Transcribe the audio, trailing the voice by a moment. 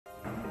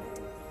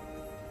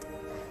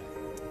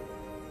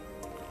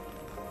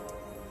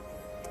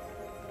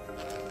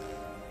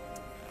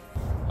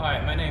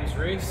name's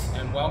Reese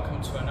and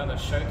welcome to another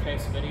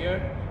showcase video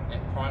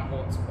at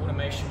Primeport's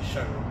Automation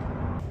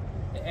Showroom.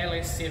 The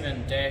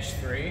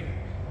LS7-3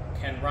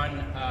 can run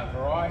a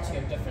variety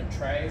of different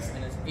trays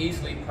and is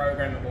easily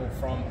programmable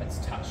from its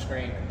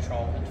touchscreen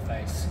control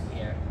interface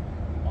here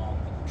on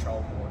the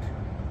control board.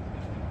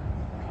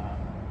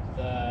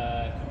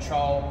 The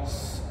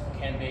controls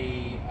can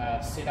be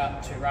set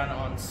up to run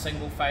on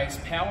single phase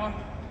power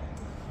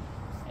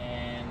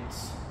and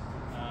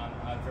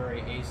are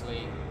very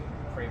easily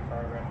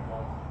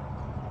pre-programmable.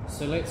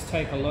 So let's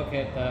take a look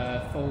at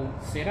the full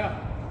setup.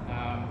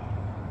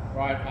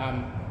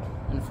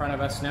 In front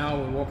of us now,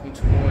 we're walking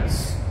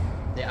towards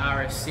the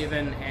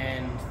LS7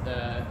 and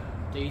the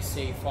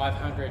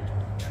DC500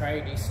 tray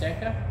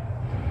De-stacker.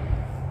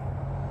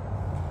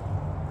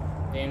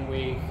 Then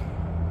we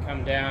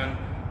come down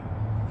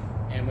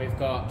and we've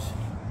got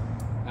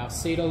our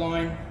seeder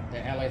line, the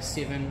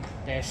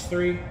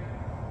LS7-3,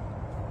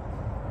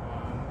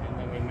 and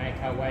then we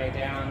make our way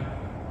down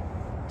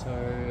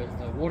to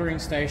the watering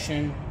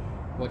station,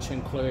 which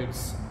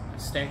includes a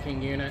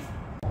stacking unit.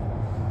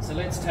 So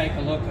let's take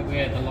a look at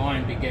where the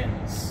line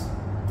begins.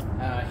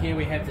 Here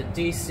we have the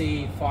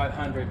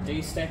DC500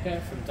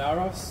 De-stacker from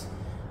Daros,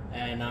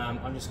 and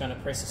I'm just going to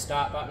press the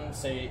start button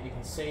so you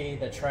can see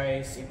the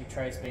trays, empty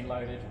trays being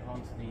loaded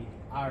onto the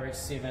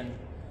LS7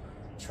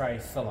 tray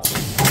filler.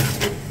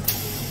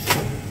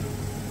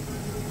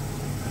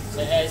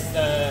 So as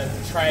the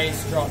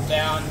trays drop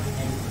down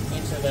and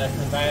into the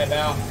conveyor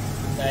belt,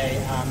 they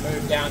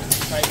move down to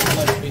the tray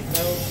filler to be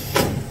filled.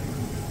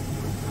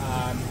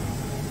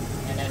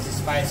 And as the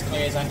space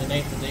clears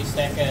underneath the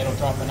De-stacker, it'll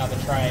drop another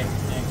tray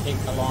and keep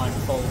the line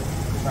full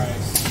of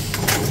trays.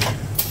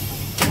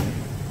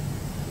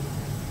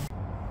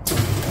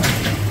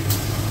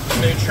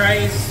 The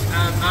trays,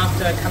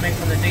 after coming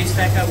from the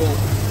De-stacker, will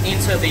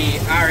enter the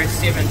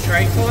LS7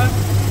 tray filler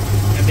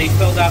and be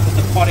filled up with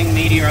the potting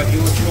media of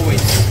your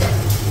choice.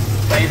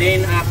 They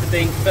then, after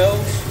being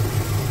filled,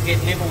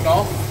 get leveled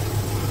off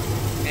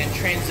and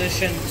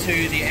transition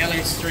to the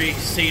LS3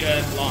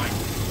 seeder line.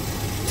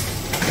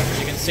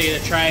 You can see the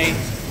tray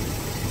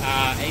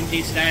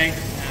empty today,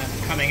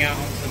 coming out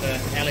onto the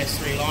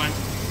LS3 line.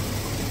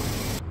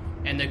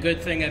 And the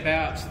good thing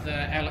about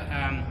the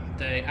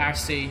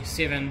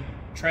LS7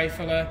 tray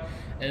filler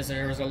is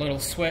there is a little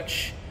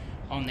switch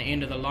on the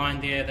end of the line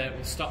there that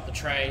will stop the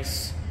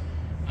trays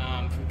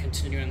from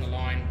continuing the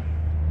line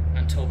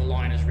until the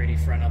line is ready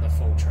for another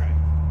full tray.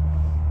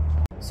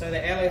 So the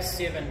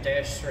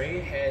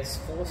LS7-3 has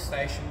 4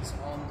 stations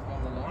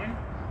on the line.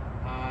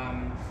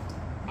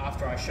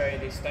 After I show you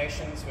these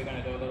stations, we're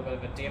going to do a little bit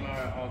of a demo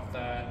of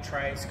the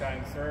trays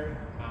going through.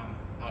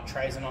 Our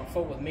trays are not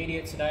full with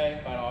media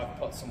today, but I've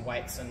put some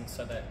weights in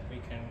so that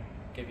we can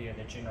give you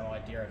the general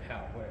idea of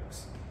how it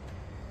works.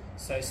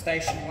 So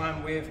station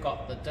 1, we've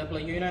got the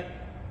dibbler unit.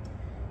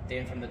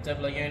 Then from the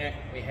dibbler unit,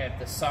 we have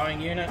the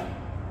sowing unit,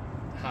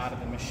 heart of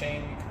the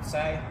machine you could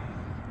say.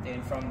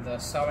 Then from the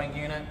sowing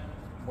unit,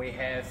 we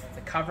have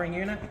the covering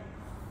unit,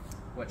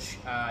 which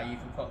you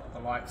can put the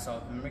likes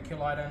of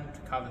vermiculite in to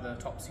cover the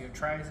tops of your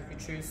trays if you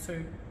choose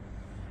to.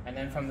 And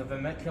then from the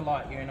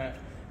vermiculite unit,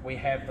 we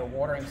have the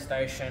watering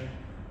station,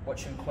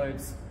 which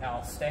includes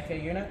our stacker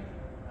unit.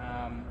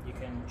 You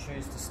can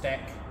choose to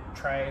stack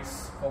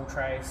trays, full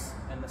trays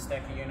in the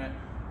stacker unit,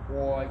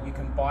 or you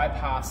can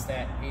bypass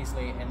that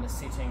easily in the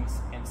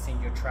settings and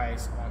send your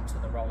trays onto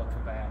the roller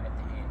conveyor at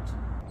the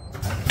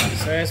end.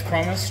 So as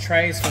promised,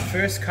 trays will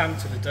first come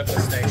to the dibbler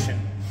station,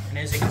 and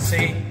as you can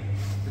see,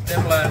 the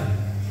dibbler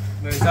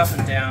moves up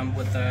and down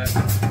with the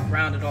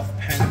rounded off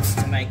pins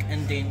to make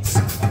indents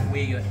of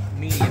where your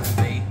media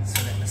will be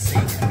so that the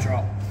seed can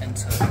drop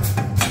into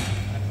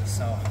the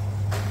sower.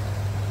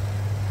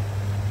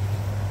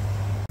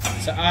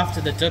 So after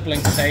the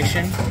dibbling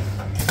station,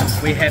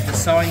 we have the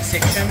sowing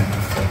section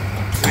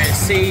where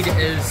seed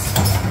is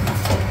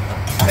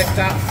picked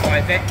up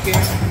by vacuum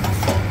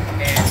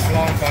and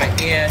blown by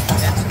air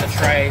into the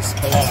trays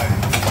below.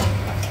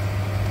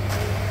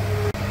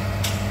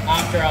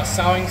 After our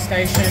sowing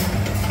station,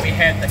 we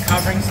have the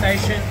covering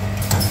station.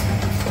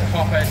 The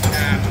hopper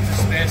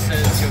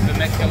disperses your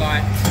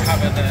vermiculite to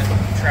cover the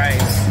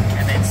trays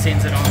and then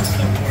sends it on to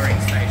the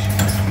watering station.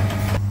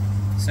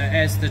 So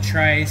as the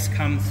trays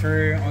come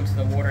through onto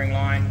the watering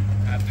line,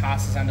 it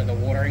passes under the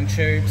watering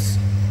tubes,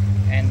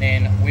 and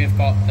then we've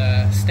got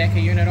the stacker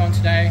unit on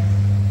today.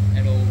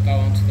 It'll go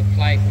onto the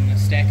plate in the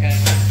stacker,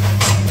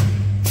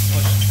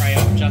 push the tray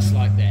up just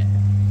like that.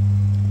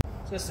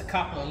 Just a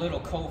couple of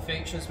little cool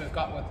features we've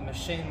got with the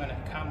machine when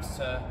it comes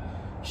to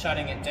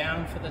shutting it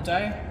down for the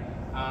day.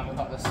 We've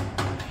got this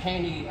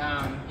handy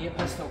air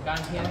pistol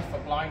gun here for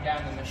blowing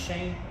down the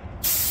machine.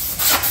 It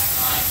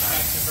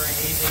makes it very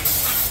easy to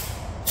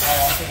blow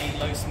off any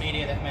loose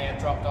media that may have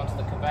dropped onto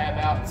the conveyor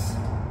belts.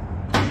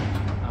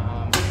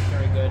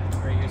 Very good,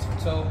 very useful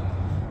tool.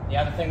 The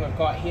other thing we've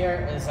got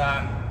here is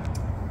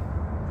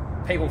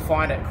people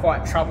find it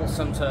quite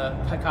troublesome to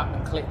pick up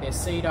and collect their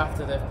seed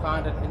after they've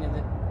planted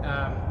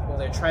all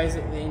their trays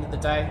at the end of the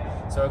day.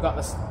 So we've got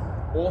this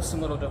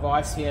awesome little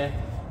device here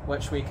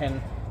which we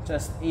can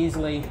just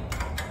easily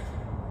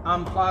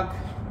unplug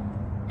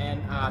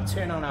and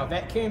turn on our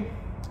vacuum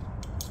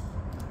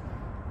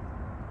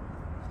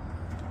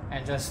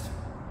and just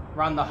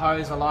run the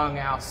hose along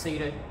our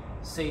seed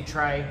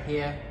tray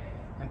here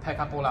and pick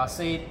up all our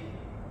seed.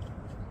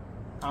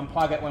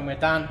 Unplug it when we're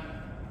done.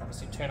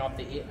 Obviously turn off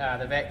the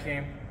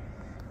vacuum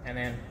and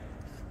then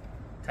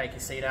take your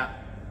seed out,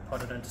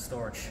 put it into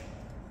storage.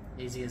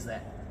 Easy as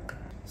that.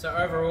 So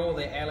overall,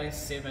 the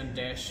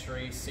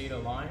LS7-3 seeder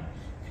line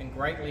can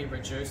greatly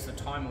reduce the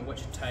time in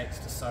which it takes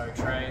to sow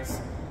trays,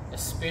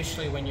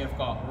 especially when you've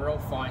got real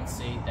fine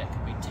seed that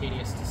can be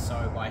tedious to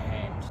sow by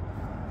hand.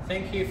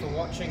 Thank you for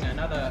watching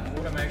another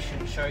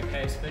automation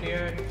showcase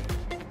video,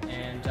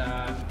 and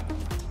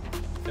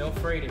feel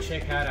free to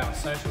check out our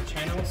social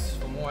channels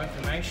for more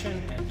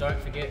information, and don't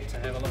forget to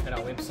have a look at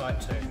our website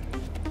too.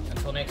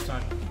 Until next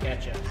time,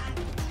 catch ya.